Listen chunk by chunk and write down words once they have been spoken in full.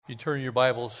You turn your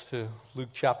Bibles to Luke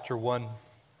chapter 1.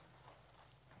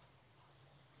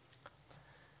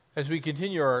 As we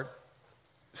continue our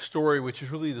story, which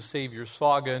is really the Savior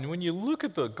saga, and when you look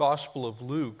at the Gospel of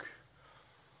Luke,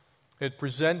 it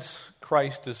presents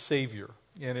Christ as Savior,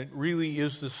 and it really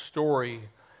is the story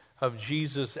of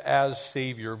Jesus as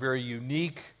Savior, very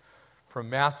unique from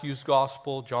Matthew's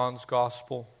Gospel, John's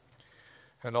Gospel,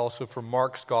 and also from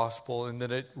Mark's Gospel, and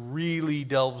that it really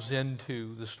delves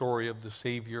into the story of the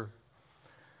Savior.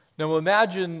 Now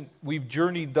imagine we've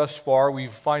journeyed thus far.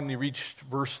 We've finally reached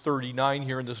verse 39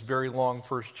 here in this very long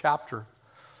first chapter.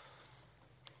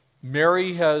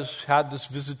 Mary has had this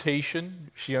visitation.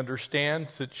 She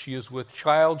understands that she is with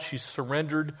child. She's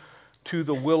surrendered to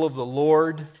the will of the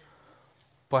Lord.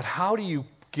 But how do you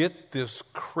get this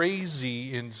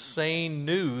crazy, insane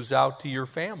news out to your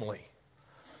family?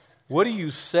 What do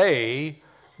you say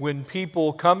when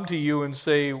people come to you and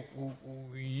say,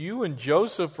 you and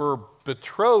Joseph are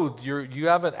betrothed, you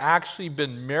haven't actually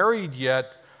been married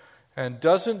yet, and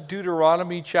doesn't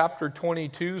Deuteronomy chapter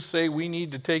 22 say we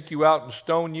need to take you out and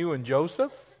stone you and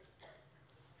Joseph?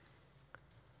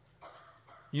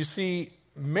 You see,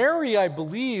 Mary, I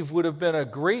believe, would have been a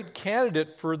great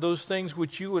candidate for those things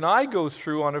which you and I go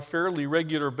through on a fairly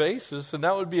regular basis, and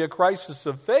that would be a crisis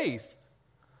of faith.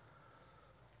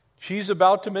 She's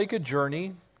about to make a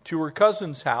journey to her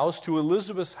cousin's house, to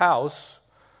Elizabeth's house,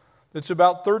 that's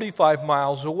about 35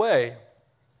 miles away.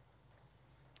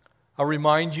 I'll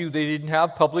remind you, they didn't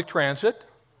have public transit.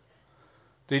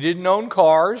 They didn't own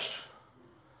cars.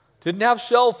 Didn't have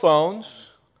cell phones.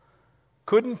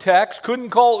 Couldn't text. Couldn't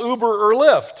call Uber or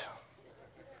Lyft.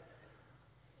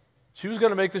 She was going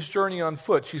to make this journey on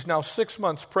foot. She's now 6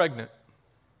 months pregnant.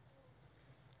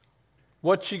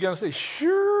 What's she going to say?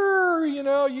 Sure,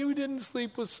 you didn't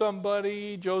sleep with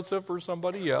somebody, Joseph or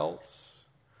somebody else.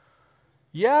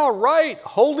 Yeah, right.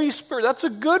 Holy Spirit. That's a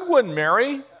good one,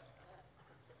 Mary.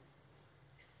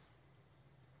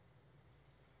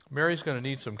 Mary's going to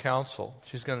need some counsel.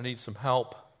 She's going to need some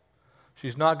help.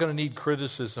 She's not going to need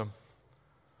criticism.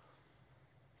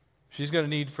 She's going to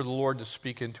need for the Lord to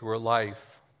speak into her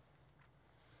life.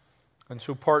 And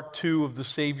so part 2 of the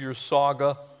Savior's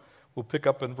saga, we'll pick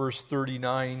up in verse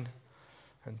 39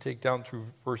 and take down through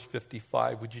verse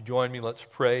 55. Would you join me? Let's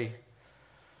pray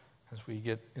as we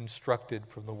get instructed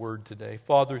from the Word today.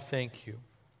 Father, thank you.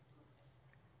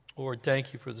 Lord,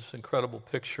 thank you for this incredible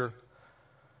picture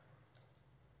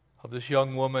of this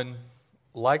young woman,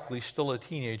 likely still a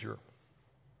teenager,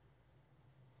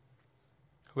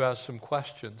 who has some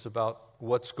questions about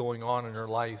what's going on in her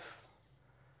life.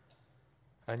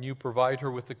 And you provide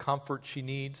her with the comfort she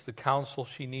needs, the counsel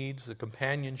she needs, the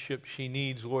companionship she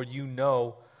needs. Lord, you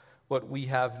know what we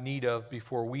have need of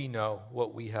before we know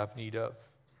what we have need of.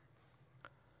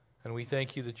 And we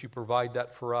thank you that you provide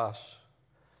that for us.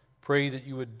 Pray that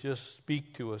you would just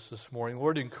speak to us this morning.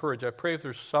 Lord, encourage. I pray if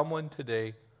there's someone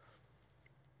today,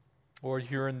 Lord,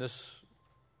 here in this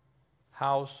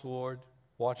house, Lord,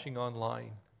 watching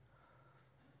online,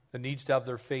 that needs to have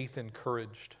their faith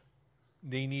encouraged.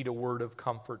 They need a word of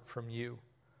comfort from you.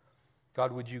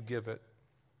 God, would you give it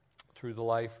through the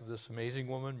life of this amazing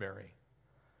woman, Mary?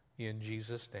 In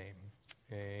Jesus' name,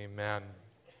 amen.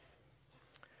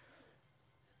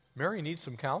 Mary needs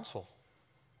some counsel.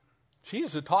 She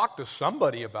needs to talk to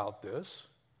somebody about this.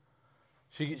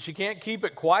 She can't keep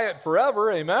it quiet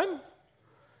forever, amen?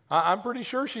 I'm pretty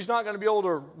sure she's not going to be able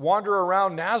to wander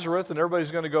around Nazareth and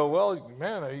everybody's going to go, well,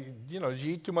 man, did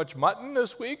you eat too much mutton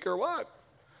this week or what?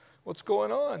 What's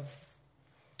going on?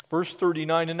 Verse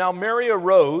 39, and now Mary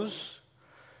arose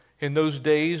in those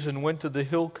days and went to the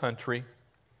hill country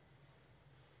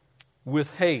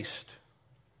with haste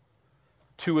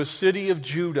to a city of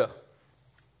Judah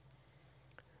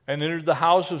and entered the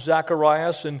house of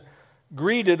Zacharias and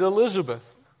greeted Elizabeth.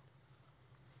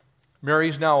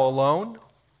 Mary's now alone.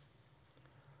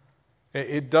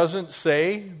 It doesn't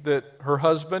say that her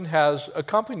husband has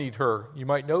accompanied her. You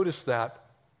might notice that.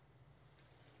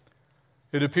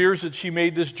 It appears that she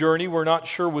made this journey. We're not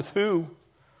sure with who.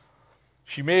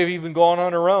 She may have even gone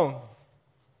on her own.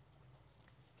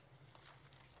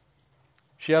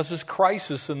 She has this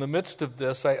crisis in the midst of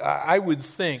this. I would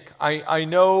think, I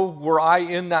know were I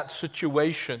in that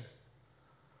situation,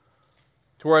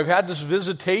 to where I've had this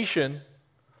visitation,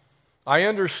 I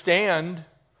understand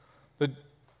that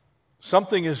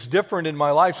something is different in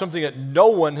my life, something that no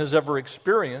one has ever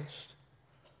experienced.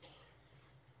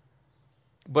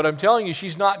 But I'm telling you,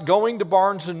 she's not going to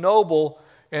Barnes & Noble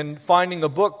and finding a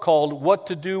book called What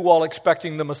to Do While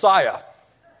Expecting the Messiah.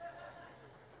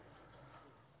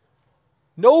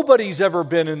 Nobody's ever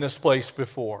been in this place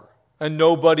before. and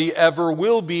nobody ever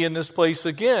will be in this place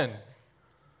again.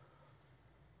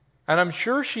 And I'm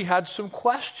sure she had some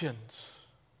questions.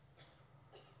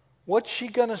 What's she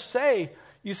going to say?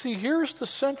 You see, here's the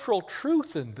central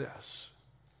truth in this.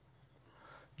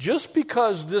 Just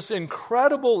because this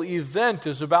incredible event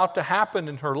is about to happen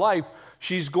in her life,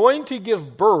 she's going to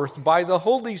give birth by the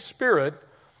Holy Spirit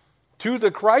to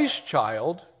the Christ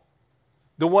child,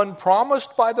 the one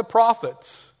promised by the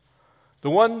prophets, the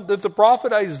one that the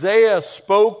prophet Isaiah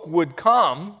spoke would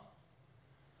come,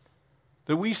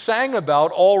 that we sang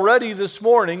about already this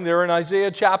morning there in Isaiah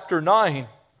chapter 9.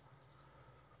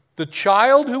 The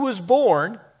child who was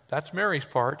born, that's Mary's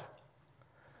part,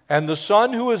 and the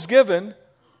son who was given,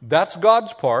 that's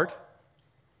God's part.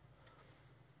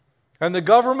 And the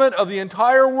government of the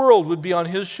entire world would be on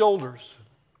his shoulders.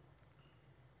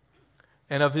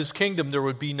 And of his kingdom there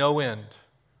would be no end.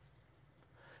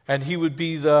 And he would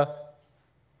be the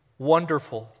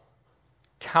wonderful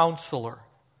Counselor,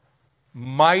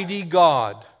 mighty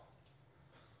God,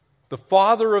 the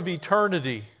Father of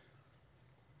eternity.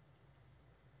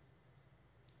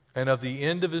 And of the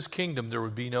end of his kingdom there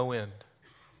would be no end.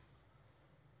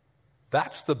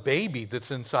 That's the baby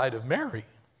that's inside of Mary.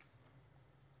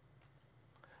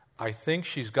 I think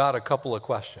she's got a couple of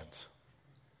questions.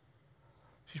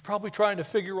 She's probably trying to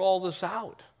figure all this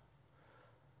out.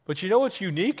 But you know what's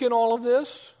unique in all of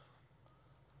this?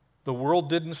 The world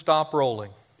didn't stop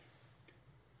rolling.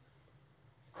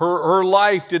 Her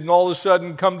life didn't all of a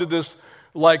sudden come to this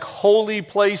like holy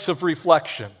place of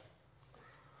reflection.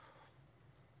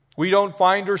 We don't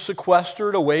find her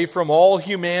sequestered away from all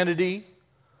humanity.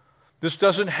 This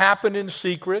doesn't happen in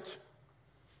secret.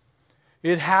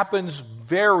 It happens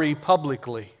very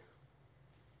publicly.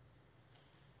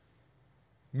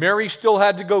 Mary still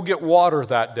had to go get water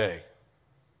that day.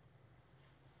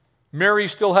 Mary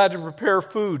still had to prepare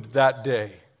food that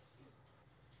day.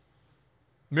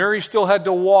 Mary still had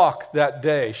to walk that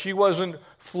day. She wasn't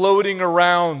floating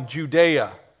around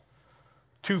Judea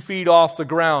 2 feet off the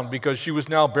ground because she was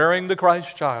now bearing the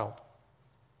Christ child.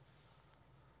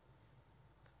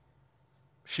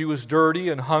 She was dirty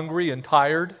and hungry and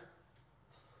tired.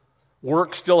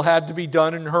 Work still had to be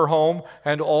done in her home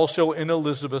and also in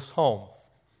Elizabeth's home.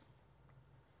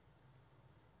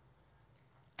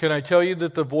 Can I tell you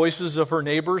that the voices of her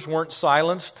neighbors weren't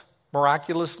silenced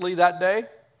miraculously that day?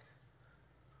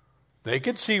 They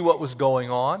could see what was going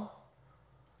on.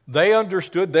 They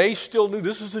understood. They still knew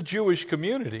this is a Jewish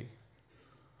community.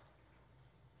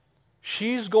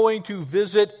 She's going to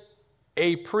visit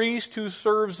a priest who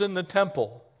serves in the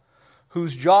temple,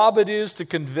 whose job it is to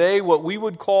convey what we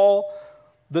would call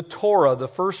the Torah, the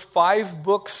first 5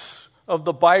 books of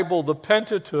the Bible, the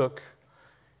Pentateuch,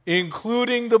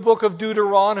 including the book of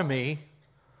Deuteronomy.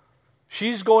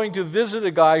 She's going to visit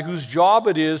a guy whose job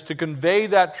it is to convey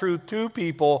that truth to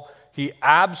people. He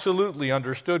absolutely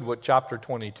understood what chapter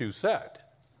 22 said.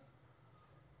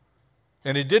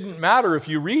 And it didn't matter if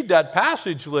you read that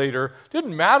passage later, it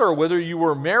didn't matter whether you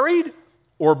were married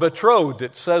or betrothed.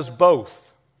 It says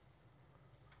both.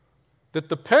 That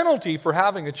the penalty for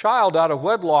having a child out of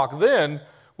wedlock then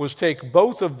was take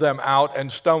both of them out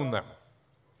and stone them.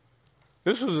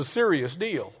 This was a serious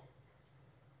deal.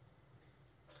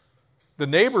 The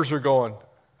neighbors are going,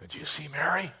 "Did you see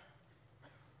Mary?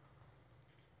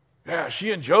 Yeah,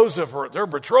 she and Joseph, they're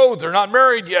betrothed. They're not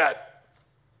married yet."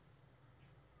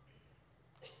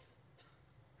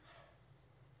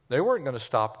 They weren't going to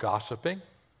stop gossiping.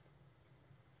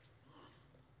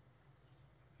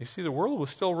 You see, the world was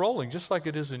still rolling just like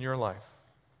it is in your life.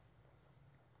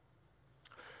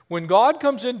 When God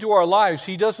comes into our lives,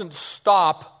 He doesn't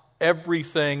stop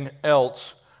everything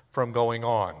else from going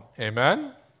on.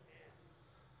 Amen?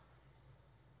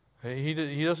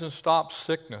 He doesn't stop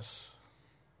sickness.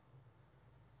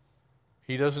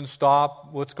 He doesn't stop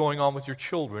what's going on with your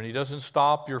children. He doesn't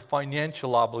stop your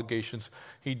financial obligations.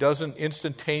 He doesn't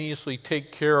instantaneously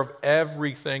take care of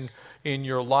everything in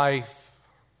your life.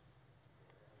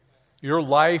 Your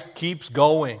life keeps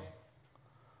going.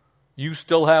 You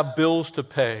still have bills to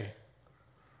pay.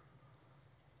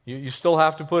 You still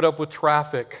have to put up with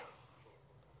traffic.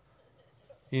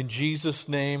 In Jesus'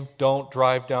 name, don't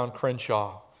drive down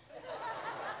Crenshaw.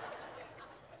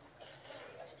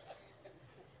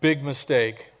 Big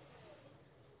mistake.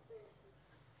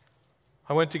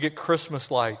 I went to get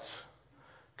Christmas lights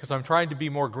because I'm trying to be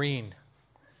more green.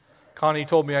 Connie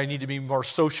told me I need to be more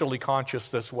socially conscious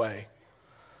this way.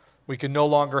 We can no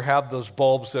longer have those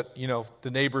bulbs that,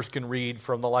 the neighbors can read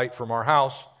from the light from our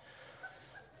house.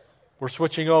 We're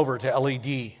switching over to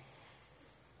LED.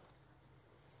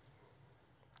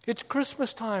 It's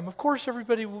Christmas time. Of course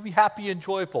everybody will be happy and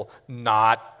joyful.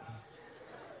 Not.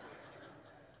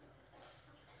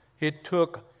 It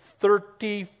took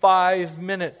 35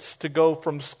 minutes to go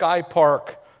from Sky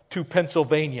Park to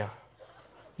Pennsylvania.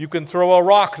 You can throw a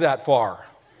rock that far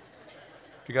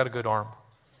if you got a good arm.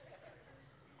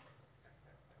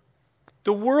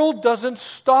 The world doesn't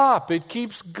stop. It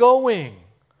keeps going.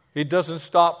 It doesn't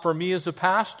stop for me as a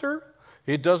pastor.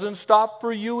 It doesn't stop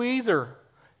for you either.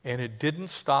 And it didn't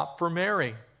stop for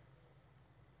Mary.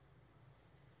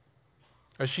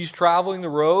 As she's traveling the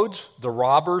roads, the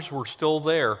robbers were still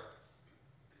there.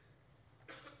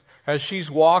 As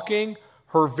she's walking,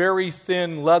 her very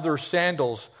thin leather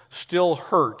sandals still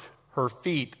hurt her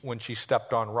feet when she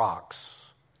stepped on rocks.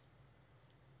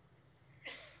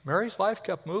 Mary's life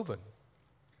kept moving.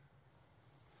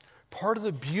 Part of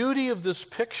the beauty of this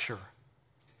picture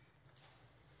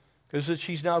is that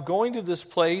she's now going to this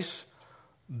place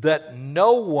that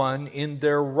no one in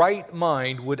their right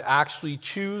mind would actually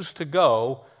choose to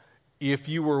go if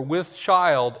you were with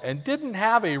child and didn't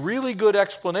have a really good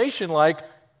explanation like,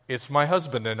 it's my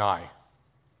husband and I.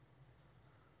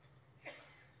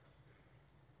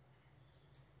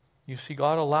 You see,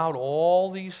 God allowed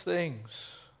all these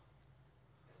things.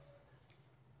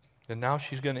 And now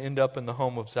she's going to end up in the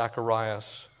home of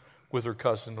Zacharias with her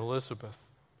cousin Elizabeth.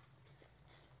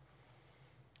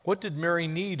 What did Mary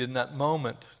need in that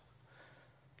moment?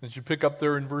 As you pick up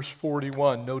there in verse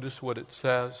 41, notice what it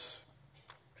says.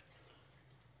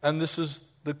 And this is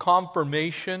the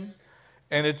confirmation,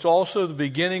 and it's also the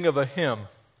beginning of a hymn.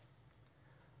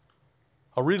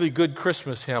 A really good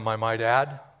Christmas hymn, I might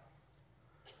add.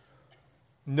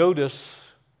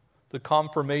 Notice the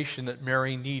confirmation that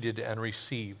Mary needed and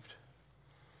received.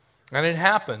 And it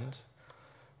happened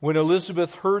when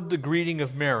Elizabeth heard the greeting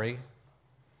of Mary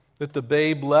that the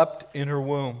babe leapt in her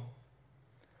womb.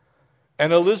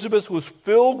 And Elizabeth was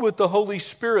filled with the Holy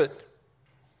Spirit.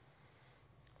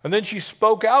 And then she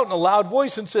spoke out in a loud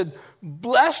voice and said,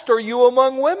 "Blessed are you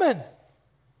among women."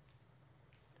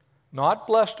 Not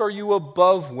blessed are you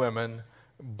above women,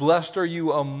 blessed are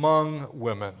you among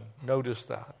women. Notice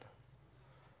that.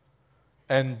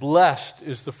 And blessed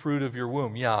is the fruit of your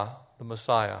womb. Yeah, the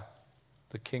Messiah,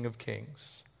 the King of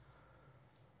Kings.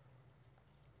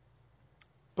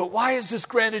 But why is this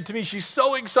granted to me? She's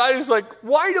so excited. It's like,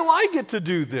 why do I get to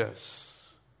do this?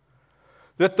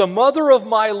 That the mother of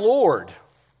my Lord.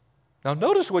 Now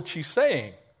notice what she's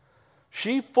saying.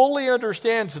 She fully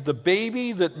understands that the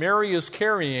baby that Mary is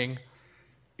carrying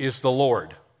is the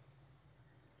Lord.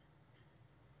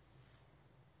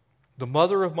 The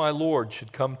mother of my Lord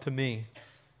should come to me.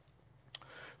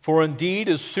 For indeed,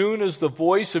 as soon as the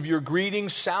voice of your greeting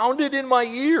sounded in my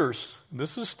ears,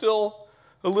 this is still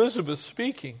Elizabeth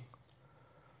speaking,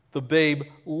 the babe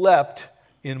leapt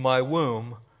in my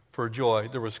womb for joy.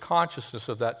 There was consciousness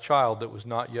of that child that was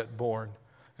not yet born.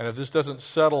 And if this doesn't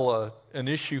settle an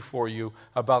issue for you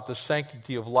about the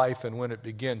sanctity of life and when it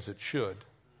begins, it should.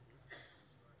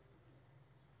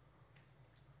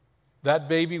 That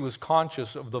baby was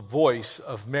conscious of the voice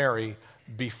of Mary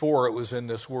before it was in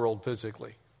this world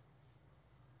physically.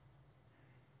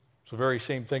 It's the very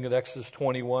same thing that Exodus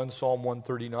 21, Psalm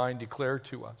 139 declare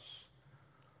to us.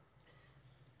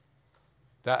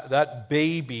 That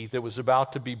baby that was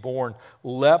about to be born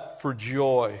leapt for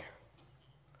joy.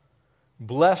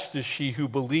 Blessed is she who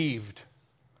believed,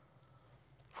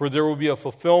 for there will be a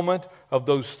fulfillment of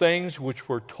those things which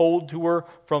were told to her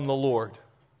from the Lord.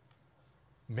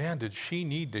 Man, did she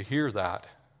need to hear that.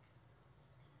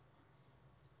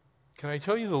 Can I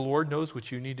tell you the Lord knows what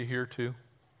you need to hear too?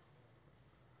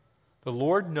 The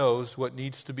Lord knows what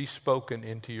needs to be spoken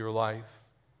into your life.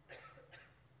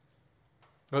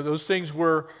 Those things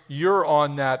where you're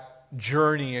on that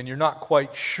journey and you're not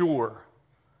quite sure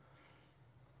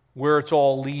where it's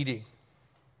all leading.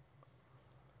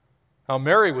 Now,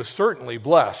 Mary was certainly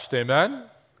blessed, amen?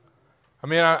 I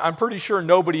mean, I'm pretty sure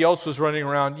nobody else was running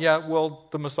around, yeah, well,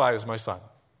 the Messiah is my son.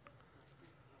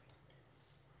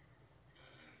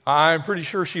 I'm pretty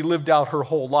sure she lived out her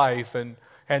whole life and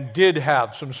did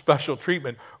have some special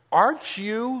treatment. Aren't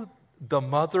you the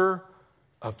mother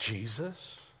of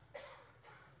Jesus?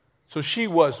 So she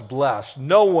was blessed.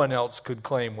 No one else could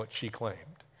claim what she claimed.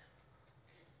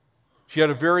 She had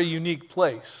a very unique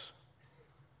place.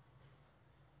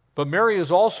 But Mary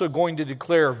is also going to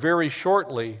declare very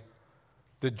shortly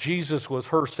that Jesus was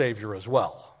her Savior as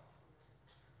well.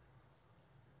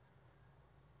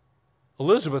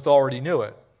 Elizabeth already knew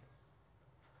it.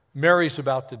 Mary's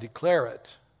about to declare it.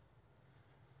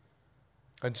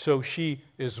 And so she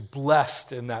is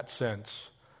blessed in that sense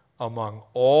among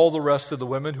all the rest of the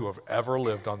women who have ever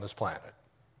lived on this planet.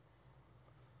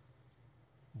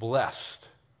 Blessed.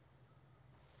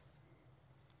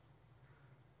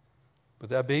 But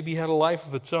that baby had a life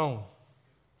of its own.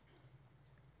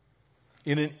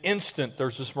 In an instant,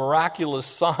 there's this miraculous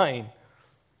sign.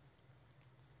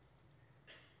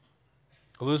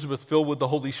 Elizabeth filled with the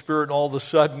Holy Spirit, and all of a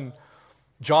sudden,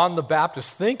 John the Baptist,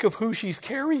 think of who she's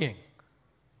carrying.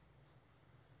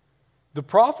 The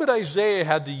prophet Isaiah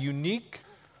had the unique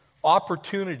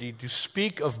opportunity to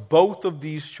speak of both of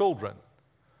these children.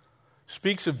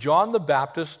 Speaks of John the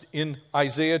Baptist in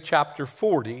Isaiah chapter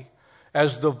 40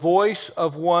 as the voice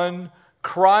of one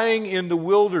crying in the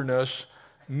wilderness,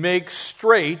 make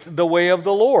straight the way of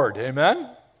the Lord. Amen?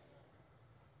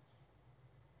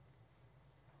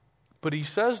 But he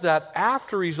says that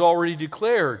after he's already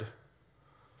declared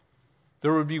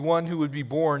there would be one who would be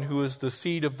born who is the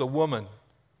seed of the woman.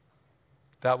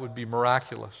 That would be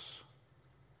miraculous.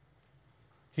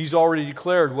 He's already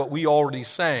declared what we already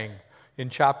sang in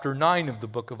chapter 9 of the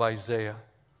book of Isaiah.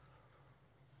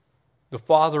 The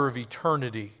Father of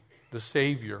eternity, the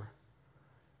Savior.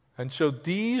 And so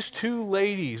these two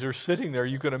ladies are sitting there.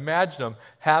 You can imagine them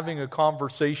having a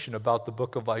conversation about the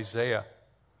book of Isaiah.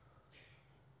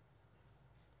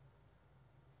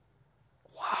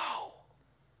 Wow.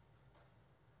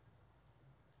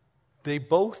 They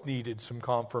both needed some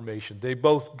confirmation. They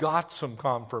both got some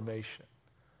confirmation.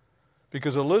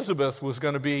 Because Elizabeth was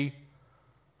going to be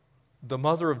the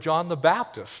mother of John the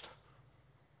Baptist.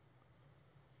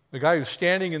 The guy who's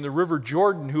standing in the river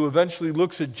Jordan, who eventually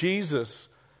looks at Jesus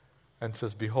and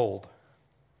says, behold,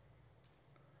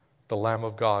 the Lamb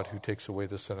of God who takes away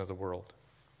the sin of the world.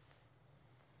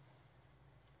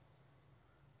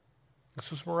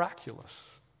 This was miraculous.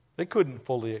 They couldn't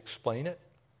fully explain it.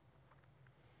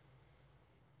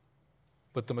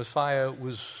 But the Messiah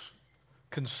was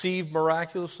conceived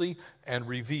miraculously and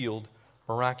revealed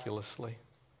miraculously.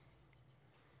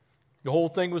 The whole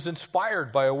thing was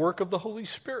inspired by a work of the Holy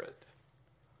Spirit.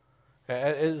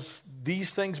 As these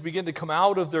things begin to come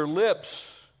out of their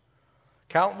lips,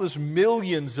 countless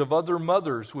millions of other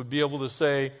mothers would be able to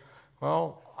say,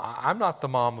 well, I'm not the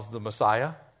mom of the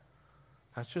Messiah.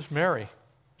 That's just Mary.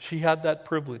 She had that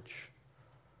privilege.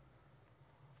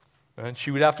 And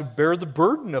she would have to bear the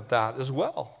burden of that as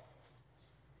well.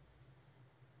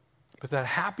 But that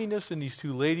happiness in these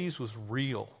two ladies was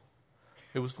real.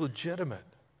 It was legitimate.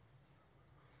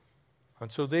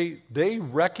 And so they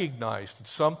recognized that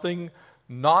something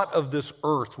not of this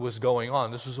earth was going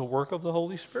on. This is a work of the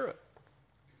Holy Spirit.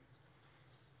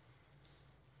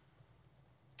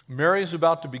 Mary is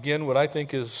about to begin what I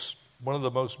think is one of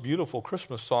the most beautiful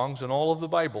Christmas songs in all of the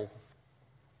Bible.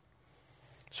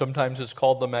 Sometimes it's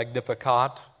called the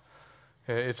Magnificat.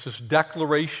 It's this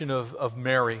declaration of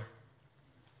Mary.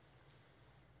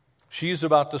 She's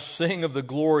about to sing of the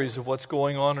glories of what's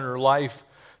going on in her life.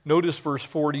 Notice verse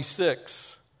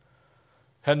 46.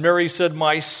 And Mary said,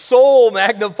 my soul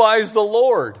magnifies the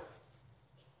Lord,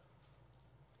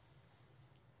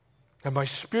 and my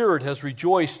spirit has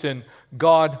rejoiced in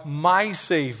God my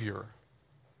Savior.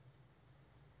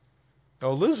 Now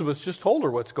Elizabeth just told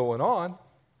her what's going on.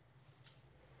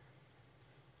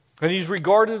 And he's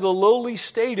regarded the lowly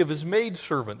state of his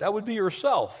maidservant. That would be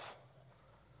herself.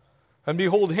 And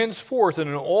behold, henceforth and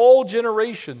in all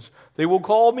generations they will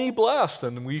call me blessed,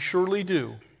 and we surely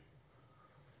do.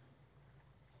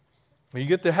 When you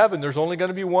get to heaven, there's only going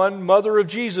to be one mother of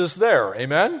Jesus there.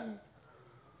 Amen?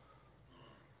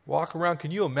 Walk around.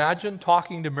 Can you imagine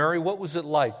talking to Mary? What was it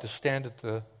like to stand at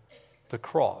the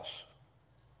cross?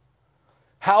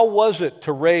 How was it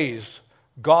to raise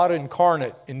God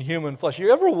incarnate in human flesh?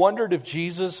 You ever wondered if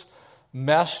Jesus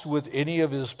messed with any of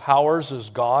his powers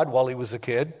as God while he was a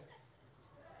kid?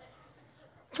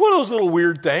 It's one of those little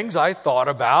weird things I thought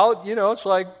about. You know, it's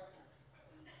like,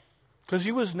 because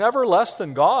he was never less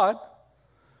than God.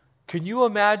 Can you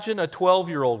imagine a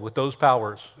 12-year-old with those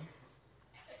powers?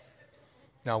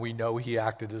 Now we know he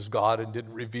acted as God and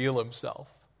didn't reveal himself.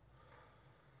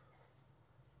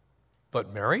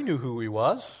 But Mary knew who he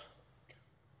was.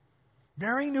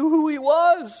 Mary knew who he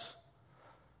was.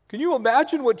 Can you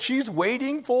imagine what she's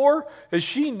waiting for as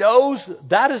she knows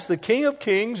that is the King of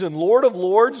Kings and Lord of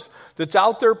Lords that's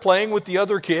out there playing with the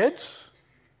other kids?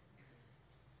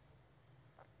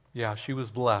 Yeah, she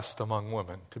was blessed among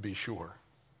women, to be sure.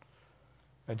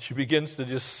 And she begins to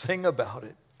just sing about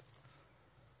it.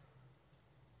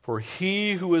 For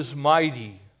he who is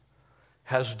mighty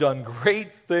has done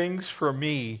great things for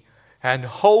me, and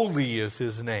holy is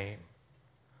his name.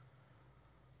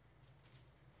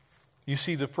 You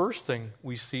see, the first thing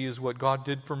we see is what God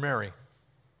did for Mary.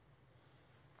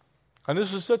 And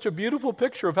this is such a beautiful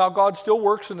picture of how God still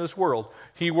works in this world.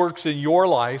 He works in your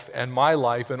life and my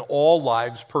life and all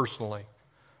lives personally.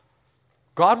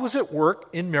 God was at work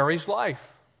in Mary's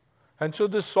life. And so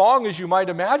this song, as you might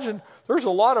imagine, there's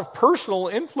a lot of personal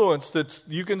influence that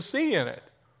you can see in it.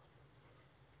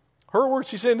 Her words,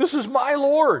 she's saying, this is my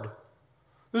Lord.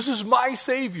 This is my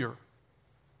Savior.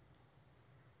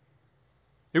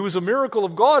 It was a miracle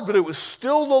of God, but it was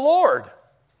still the Lord.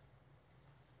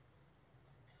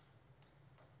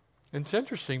 And it's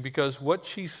interesting because what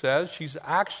she says, she's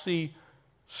actually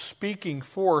speaking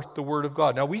forth the Word of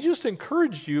God. Now, we just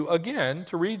encouraged you, again,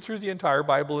 to read through the entire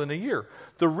Bible in a year.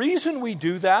 The reason we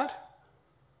do that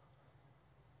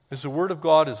is the Word of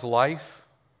God is life,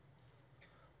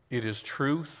 it is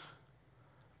truth,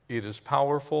 it is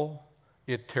powerful,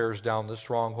 it tears down the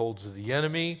strongholds of the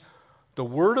enemy. The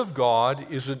Word of God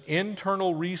is an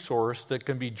internal resource that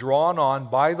can be drawn on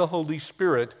by the Holy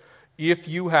Spirit if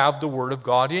you have the Word of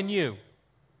God in you.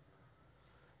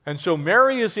 And so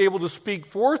Mary is able to speak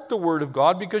forth the Word of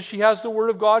God because she has the Word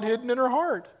of God hidden in her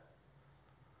heart.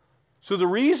 So the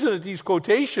reason that these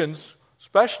quotations,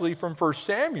 especially from 1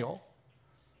 Samuel,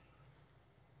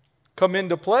 come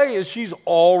into play is she's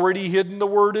already hidden the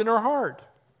Word in her heart.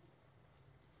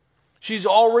 She's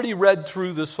already read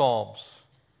through the Psalms.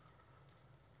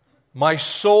 My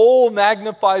soul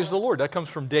magnifies the Lord. That comes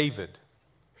from David.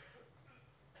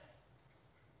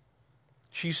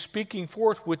 She's speaking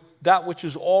forth with that which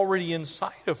is already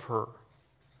inside of her.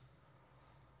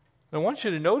 And I want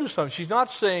you to notice something. She's not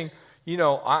saying,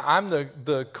 I'm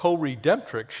the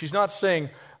co-redemptrix. She's not saying,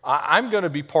 I'm going to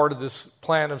be part of this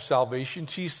plan of salvation.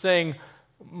 She's saying,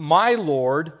 my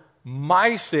Lord,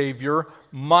 my Savior,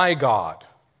 my God.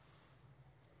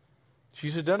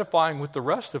 She's identifying with the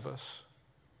rest of us.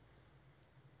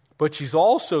 But she's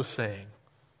also saying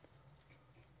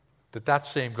that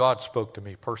same God spoke to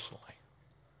me personally.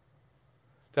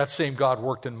 That same God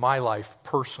worked in my life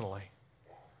personally.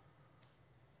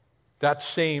 That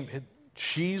same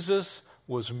Jesus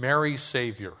was Mary's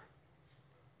Savior.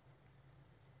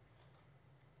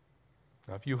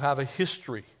 Now, if you have a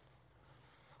history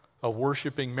of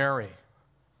worshiping Mary,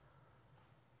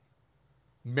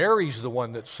 Mary's the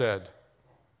one that said,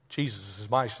 Jesus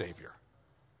is my Savior.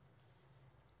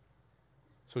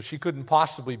 So she couldn't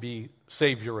possibly be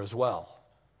Savior as well,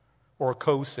 or a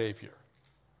co-Savior.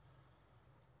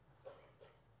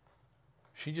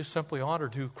 She just simply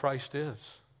honored who Christ is,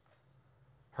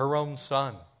 her own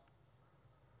Son.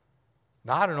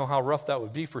 Now, I don't know how rough that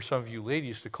would be for some of you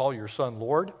ladies to call your son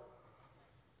Lord,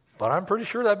 but I'm pretty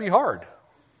sure that'd be hard.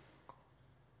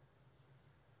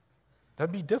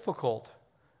 That'd be difficult.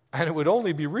 And it would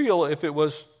only be real if it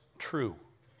was true.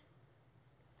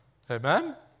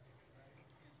 Amen?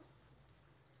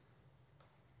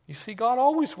 You see, God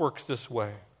always works this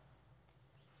way.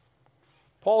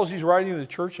 Paul, as he's writing to the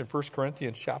church in 1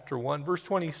 Corinthians chapter 1, verse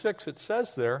 26, it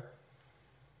says there,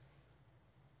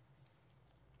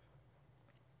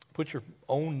 put your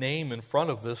own name in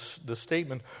front of this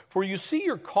statement. For you see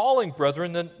your calling,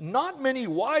 brethren, that not many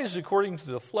wise according to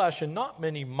the flesh, and not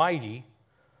many mighty,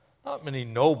 not many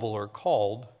noble are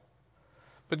called.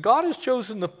 But God has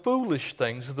chosen the foolish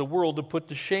things of the world to put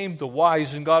to shame the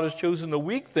wise, and God has chosen the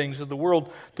weak things of the world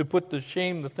to put to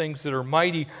shame the things that are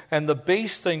mighty, and the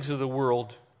base things of the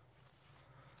world,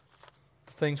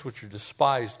 the things which are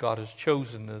despised, God has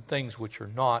chosen, the things which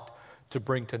are not, to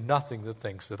bring to nothing the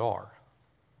things that are.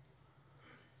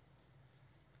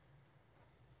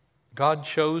 God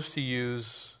chose to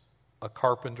use a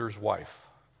carpenter's wife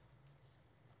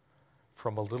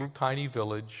from a little tiny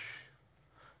village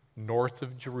north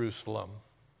of Jerusalem,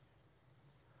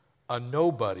 a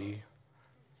nobody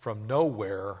from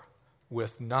nowhere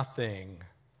with nothing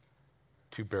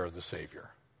to bear the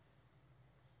Savior.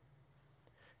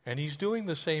 And He's doing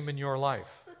the same in your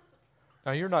life.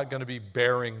 Now, you're not going to be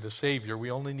bearing the Savior. We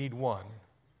only need one.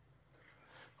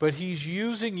 But He's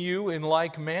using you in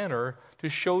like manner to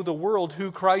show the world who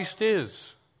Christ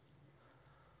is.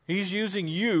 He's using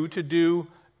you to do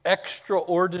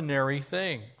extraordinary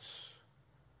things.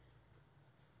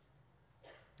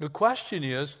 The question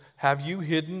is, have you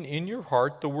hidden in your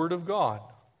heart the Word of God?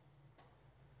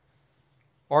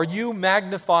 Are you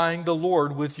magnifying the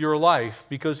Lord with your life?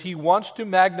 Because He wants to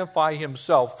magnify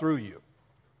Himself through you.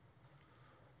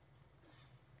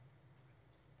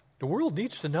 The world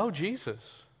needs to know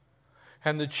Jesus.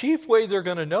 And the chief way they're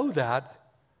going to know that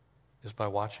is by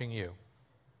watching you.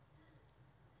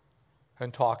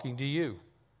 And talking to you.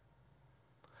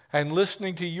 And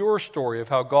listening to your story of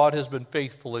how God has been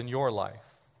faithful in your life.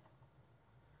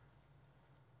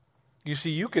 You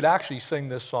see, you could actually sing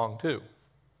this song too.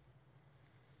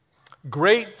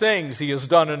 Great things He has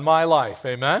done in my life.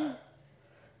 Amen?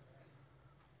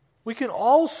 We can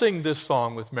all sing this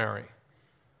song with Mary.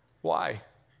 Why?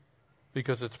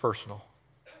 Because it's personal.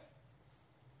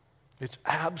 It's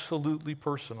absolutely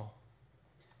personal.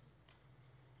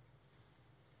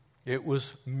 It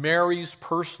was Mary's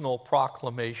personal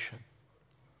proclamation.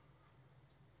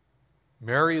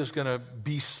 Mary is going to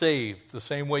be saved the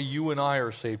same way you and I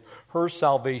are saved. Her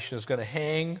salvation is going to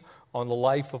hang on the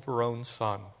life of her own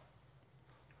son.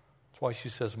 That's why she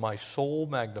says, my soul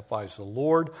magnifies the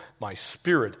Lord. My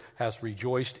spirit has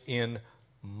rejoiced in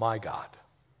my God,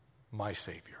 my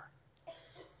Savior.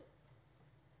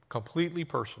 Completely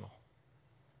personal.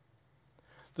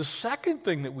 The second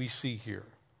thing that we see here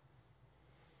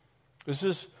is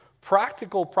this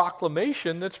practical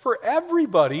proclamation that's for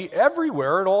everybody,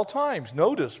 everywhere, at all times.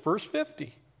 Notice verse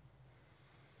 50.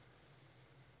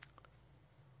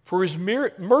 For his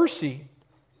mercy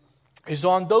is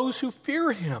on those who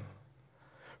fear him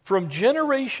from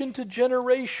generation to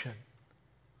generation.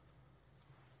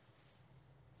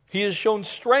 He has shown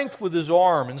strength with his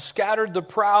arm and scattered the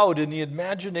proud in the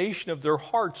imagination of their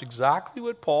hearts. Exactly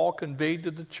what Paul conveyed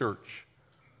to the church.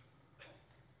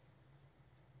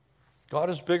 God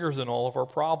is bigger than all of our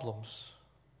problems.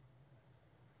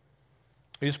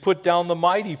 He's put down the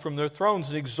mighty from their thrones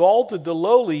and exalted the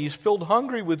lowly. He's filled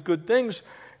hungry with good things,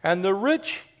 and the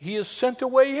rich he has sent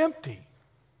away empty.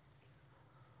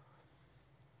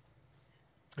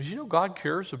 Did you know God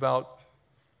cares about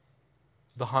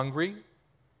the hungry?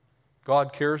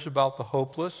 God cares about the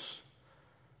hopeless.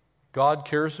 God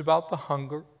cares about the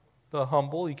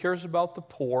humble. He cares about the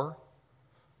poor.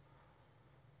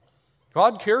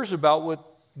 God cares about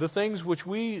the things which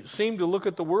we seem to look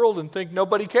at the world and think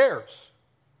nobody cares.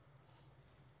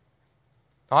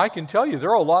 Now, I can tell you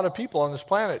there are a lot of people on this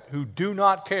planet who do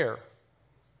not care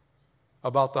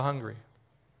about the hungry.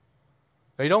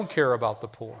 They don't care about the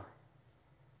poor.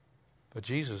 But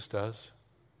Jesus does.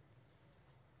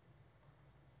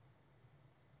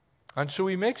 And so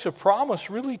he makes a promise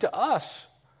really to us.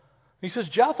 He says,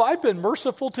 Jeff, I've been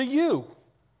merciful to you.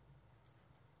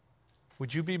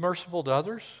 Would you be merciful to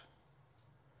others?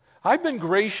 I've been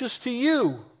gracious to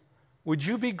you. Would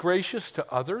you be gracious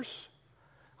to others?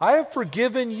 I have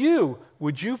forgiven you.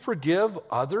 Would you forgive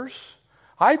others?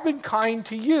 I've been kind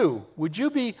to you. Would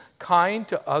you be kind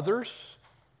to others?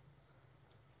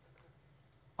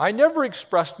 I never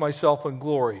expressed myself in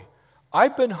glory.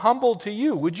 I've been humble to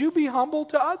you. Would you be humble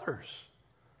to others?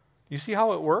 You see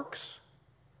how it works?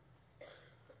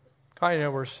 Kind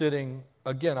of, we're sitting,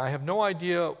 again, I have no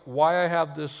idea why I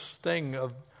have this thing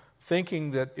of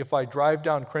thinking that if I drive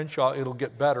down Crenshaw, it'll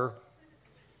get better.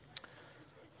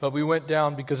 But we went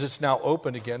down because it's now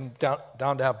open again,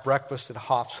 down to have breakfast at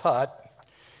Hoff's Hut.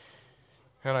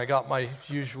 And I got my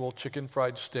usual chicken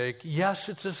fried steak. Yes,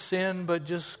 it's a sin, but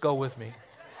just go with me.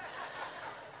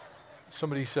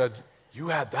 Somebody said, you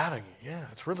had that again. Yeah,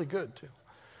 it's really good too.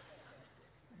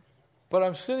 But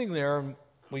I'm sitting there, and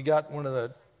we got one of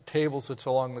the tables that's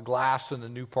along the glass in the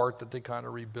new part that they kind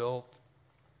of rebuilt.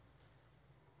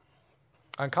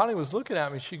 And Connie was looking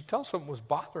at me. She could tell something was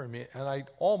bothering me, and I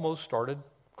almost started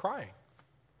crying.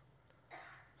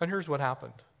 And here's what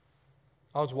happened.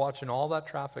 I was watching all that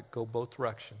traffic go both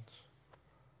directions.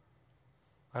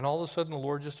 And all of a sudden, the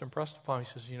Lord just impressed upon me.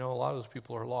 He says, you know, a lot of those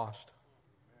people are lost.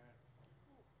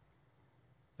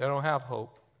 They don't have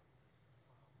hope.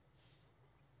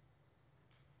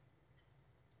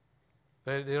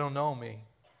 They don't know me.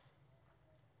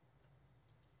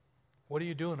 What are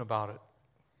you doing about it?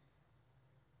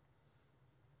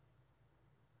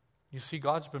 You see,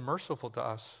 God's been merciful to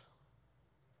us.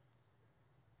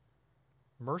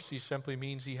 Mercy simply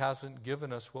means He hasn't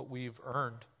given us what we've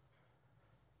earned.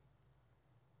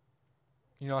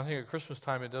 You know, I think at Christmas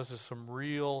time it does us some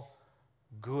real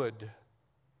good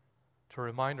to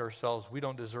remind ourselves we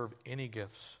don't deserve any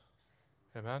gifts.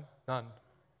 Amen? None.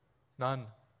 None.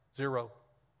 Zero.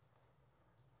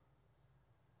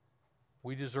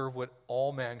 We deserve what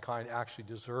all mankind actually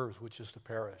deserves, which is to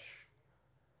perish.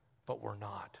 But we're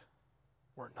not.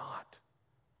 We're not.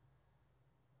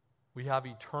 We have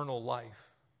eternal life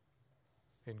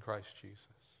in Christ Jesus.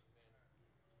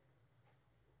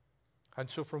 And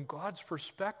so from God's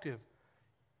perspective,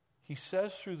 He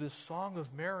says through this song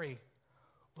of Mary,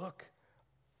 look,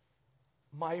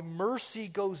 my mercy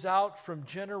goes out from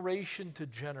generation to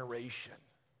generation.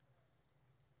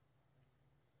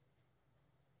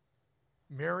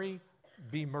 Mary,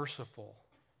 be merciful.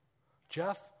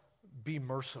 Jeff, be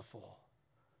merciful.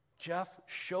 Jeff,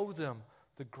 show them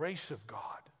the grace of God.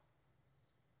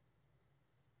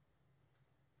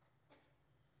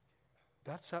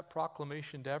 That's that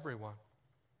proclamation to everyone.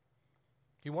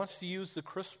 He wants to use the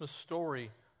Christmas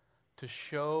story to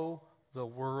show the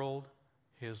world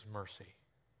His mercy.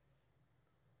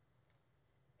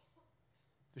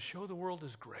 To show the world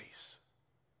His grace.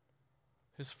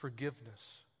 His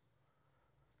forgiveness.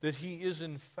 That He is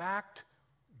in fact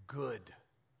good.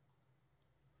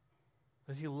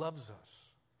 That He loves us.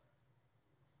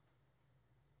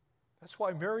 That's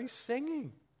why Mary's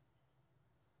singing.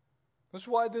 That's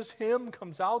why this hymn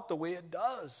comes out the way it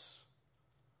does.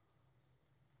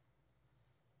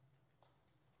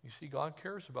 You see, God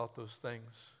cares about those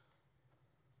things.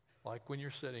 Like when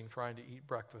you're sitting trying to eat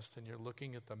breakfast and you're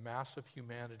looking at the mass of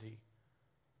humanity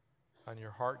and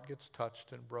your heart gets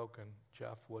touched and broken.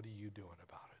 Jeff, what are you doing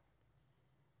about it?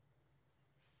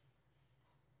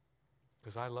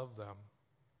 Because I love them.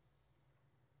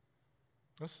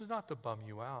 This is not to bum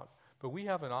you out, but we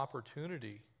have an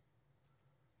opportunity.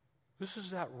 This is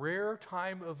that rare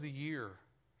time of the year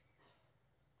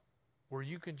where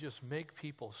you can just make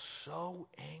people so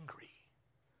angry.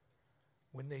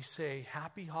 When they say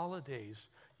happy holidays,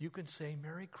 you can say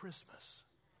Merry Christmas.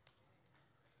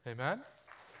 Amen?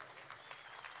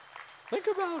 Think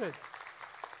about it.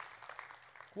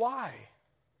 Why?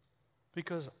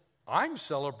 Because I'm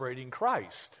celebrating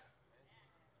Christ.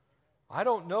 I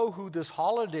don't know who this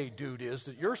holiday dude is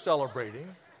that you're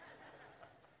celebrating,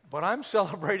 but I'm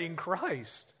celebrating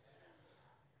Christ.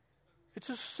 It's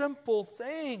a simple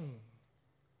thing.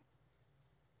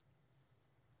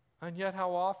 And yet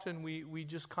how often we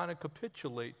just kind of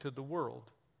capitulate to the world.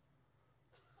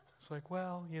 It's like,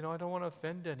 well, I don't want to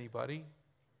offend anybody.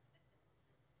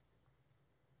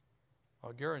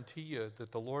 I'll guarantee you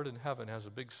that the Lord in heaven has a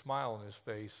big smile on His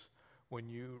face when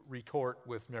you retort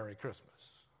with Merry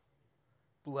Christmas.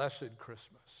 Blessed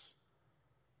Christmas.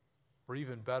 Or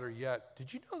even better yet,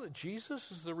 did you know that Jesus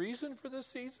is the reason for this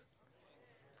season?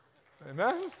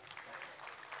 Amen?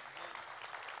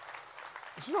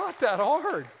 It's not that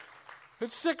hard.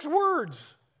 It's 6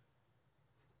 words.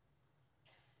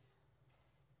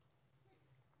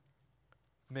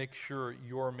 Make sure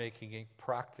you're making a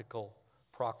practical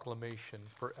proclamation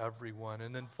for everyone.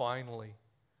 And then finally,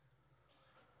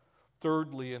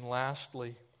 thirdly and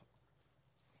lastly,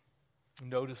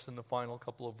 notice in the final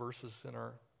couple of verses in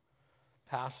our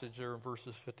passage there in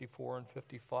verses 54 and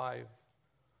 55,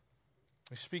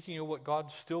 speaking of what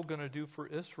God's still going to do for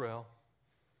Israel.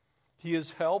 He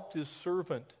has helped His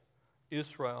servant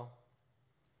Israel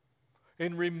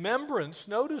in remembrance,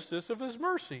 notice this, of His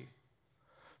mercy.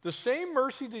 The same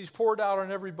mercy that He's poured out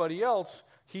on everybody else,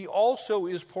 He also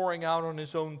is pouring out on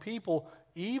His own people,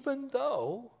 even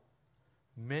though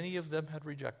many of them had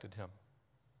rejected Him.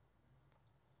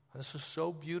 This is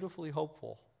so beautifully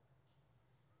hopeful.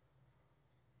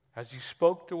 As He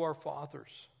spoke to our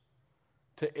fathers,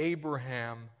 to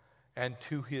Abraham, and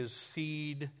to his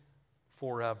seed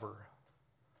forever.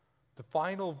 The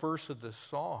final verse of this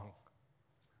song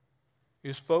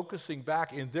is focusing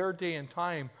back in their day and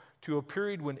time to a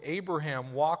period when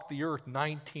Abraham walked the earth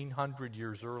 1,900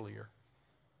 years earlier.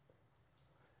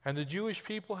 And the Jewish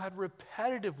people had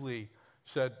repetitively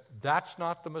said, that's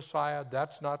not the Messiah,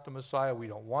 that's not the Messiah, we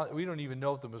don't even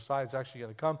know if the Messiah is actually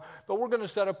going to come, but we're going to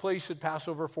set a place at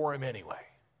Passover for Him anyway.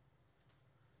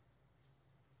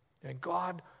 And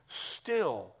God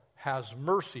still has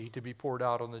mercy to be poured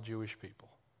out on the Jewish people.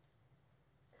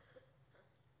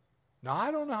 Now,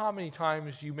 I don't know how many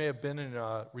times you may have been in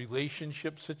a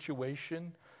relationship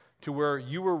situation to where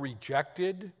you were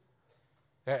rejected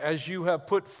as you have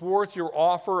put forth your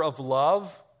offer of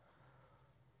love.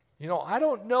 I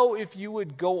don't know if you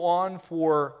would go on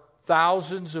for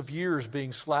thousands of years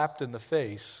being slapped in the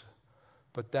face,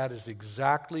 but that is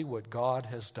exactly what God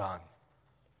has done.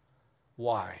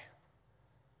 Why?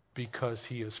 Because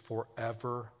He is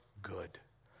forever good.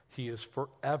 He is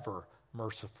forever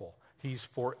merciful. He's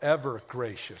forever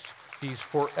gracious. He's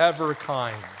forever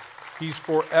kind. He's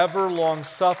forever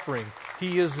long-suffering.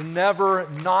 He is never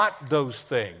not those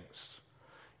things,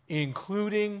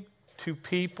 including to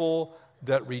people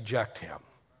that reject Him.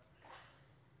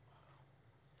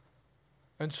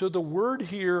 And so the word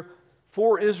here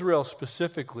for Israel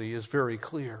specifically is very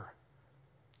clear.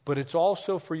 But it's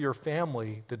also for your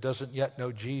family that doesn't yet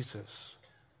know Jesus,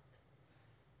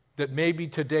 that maybe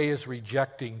today is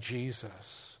rejecting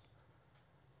Jesus.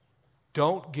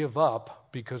 Don't give up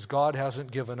because God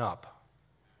hasn't given up.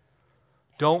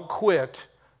 Don't quit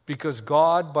because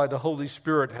God, by the Holy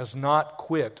Spirit, has not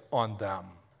quit on them.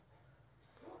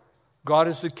 God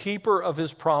is the keeper of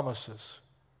His promises.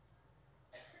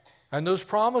 And those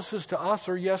promises to us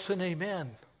are yes and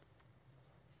amen.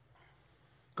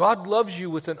 God loves you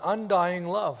with an undying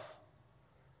love.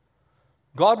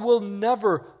 God will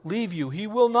never leave you. He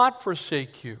will not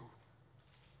forsake you.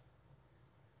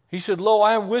 He said, lo,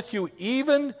 I am with you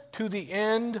even to the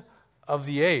end of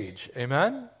the age.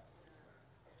 Amen?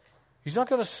 He's not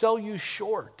going to sell you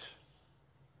short.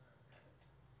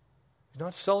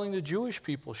 not selling the Jewish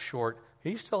people short.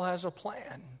 He still has a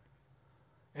plan.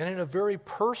 And in a very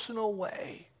personal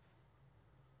way.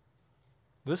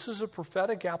 This is a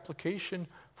prophetic application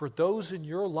for those in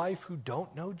your life who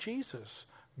don't know Jesus.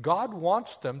 God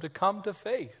wants them to come to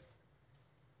faith.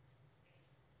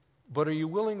 But are you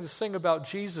willing to sing about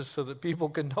Jesus so that people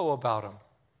can know about him?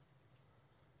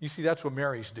 You see, that's what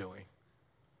Mary's doing.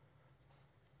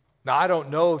 Now, I don't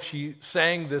know if she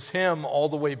sang this hymn all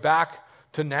the way back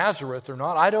to Nazareth or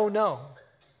not. I don't know.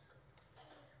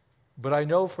 But I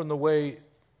know from the way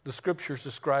the Scriptures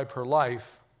describe her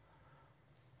life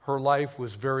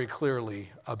was very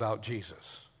clearly about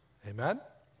Jesus. Amen?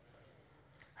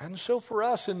 And so for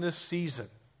us in this season,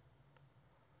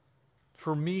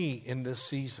 for me in this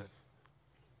season,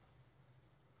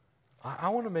 I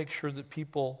want to make sure that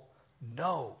people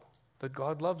know that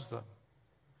God loves them.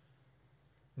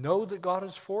 Know that God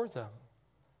is for them.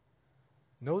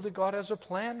 Know that God has a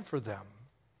plan for them.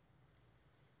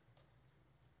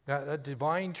 That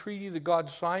divine treaty that God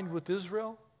signed with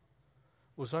Israel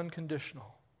was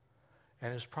unconditional.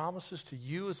 And his promises to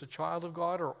you as a child of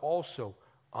God are also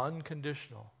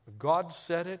unconditional. If God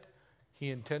said it, he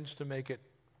intends to make it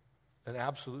an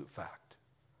absolute fact.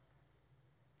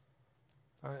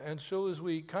 And so as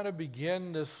we kind of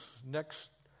begin this next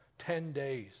 10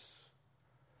 days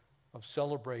of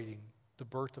celebrating the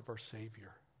birth of our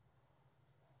Savior,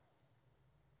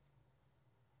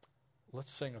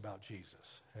 let's sing about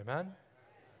Jesus. Amen?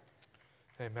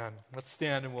 Amen. Let's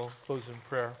stand and we'll close in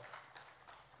prayer.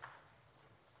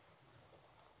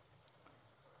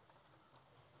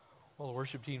 Well, the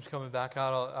worship team's coming back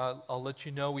out. I'll let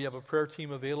you know we have a prayer team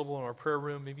available in our prayer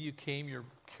room. Maybe you came, you're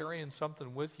carrying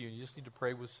something with you, and you just need to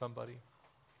pray with somebody.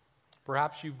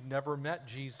 Perhaps you've never met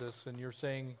Jesus, and you're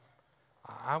saying,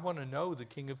 I want to know the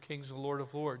King of Kings and Lord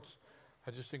of Lords. I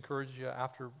just encourage you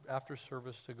after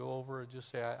service to go over and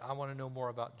just say, I want to know more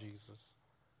about Jesus.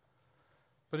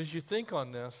 But as you think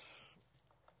on this,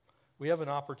 we have an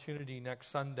opportunity next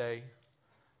Sunday.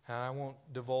 And I won't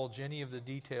divulge any of the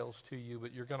details to you,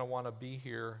 but you're going to want to be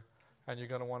here, and you're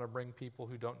going to want to bring people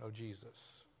who don't know Jesus.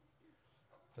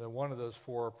 One of those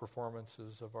 4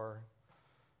 performances of our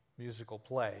musical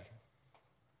play.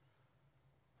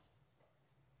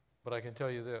 But I can tell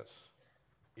you this,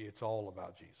 it's all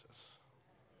about Jesus.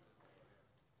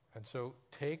 And so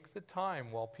take the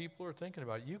time while people are thinking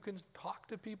about it. You can talk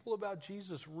to people about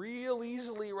Jesus real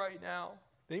easily right now.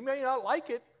 They may not like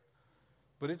it,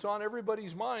 but it's on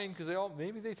everybody's mind because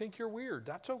maybe they think you're weird.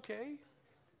 That's okay.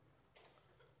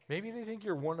 Maybe they think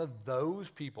you're one of those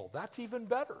people. That's even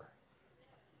better.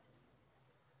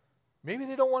 Maybe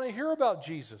they don't want to hear about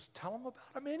Jesus. Tell them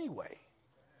about him anyway.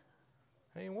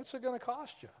 I mean, what's it going to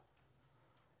cost you?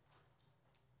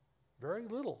 Very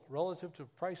little relative to the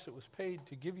price that was paid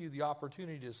to give you the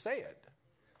opportunity to say it.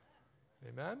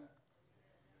 Amen?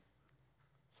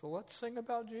 So let's sing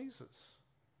about Jesus.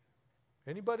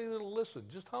 Anybody that'll listen,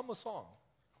 just hum a song.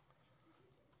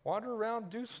 Wander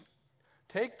around,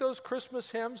 take those Christmas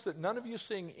hymns that none of you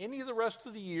sing any of the rest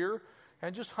of the year,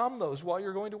 and just hum those while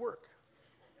you're going to work.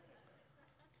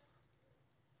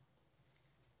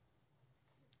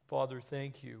 Father,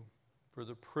 thank you for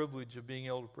the privilege of being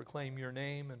able to proclaim your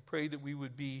name, and pray that we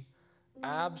would be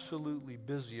absolutely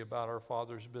busy about our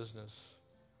Father's business.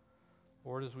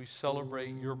 Lord, as we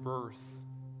celebrate your birth,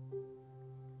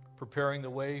 preparing the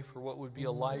way for what would be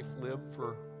a life lived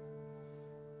for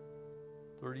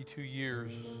 32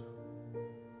 years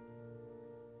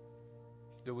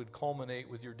that would culminate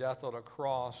with your death on a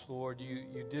cross. Lord,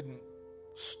 you didn't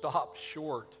stop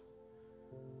short.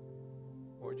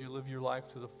 Lord, you live your life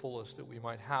to the fullest that we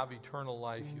might have eternal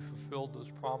life. You fulfilled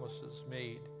those promises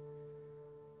made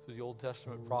through the Old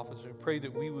Testament prophets. And we pray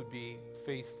that we would be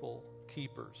faithful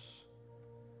keepers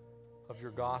of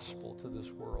your gospel to this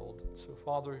world. So,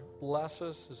 Father, bless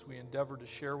us as we endeavor to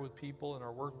share with people in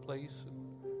our workplace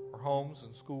and our homes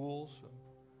and schools,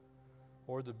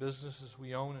 or the businesses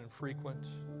we own and frequent.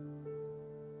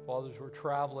 Father, as we're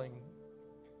traveling,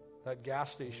 that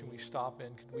gas station we stop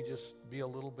in, could we just be a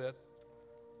little bit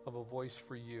of a voice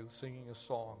for you, singing a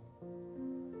song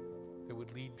that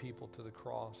would lead people to the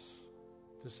cross,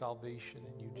 to salvation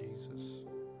in you, Jesus.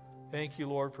 Thank you,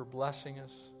 Lord, for blessing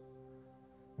us.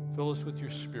 Fill us with your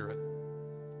Spirit.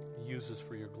 Use us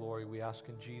for your glory. We ask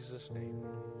in Jesus' name.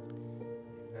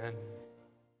 Amen.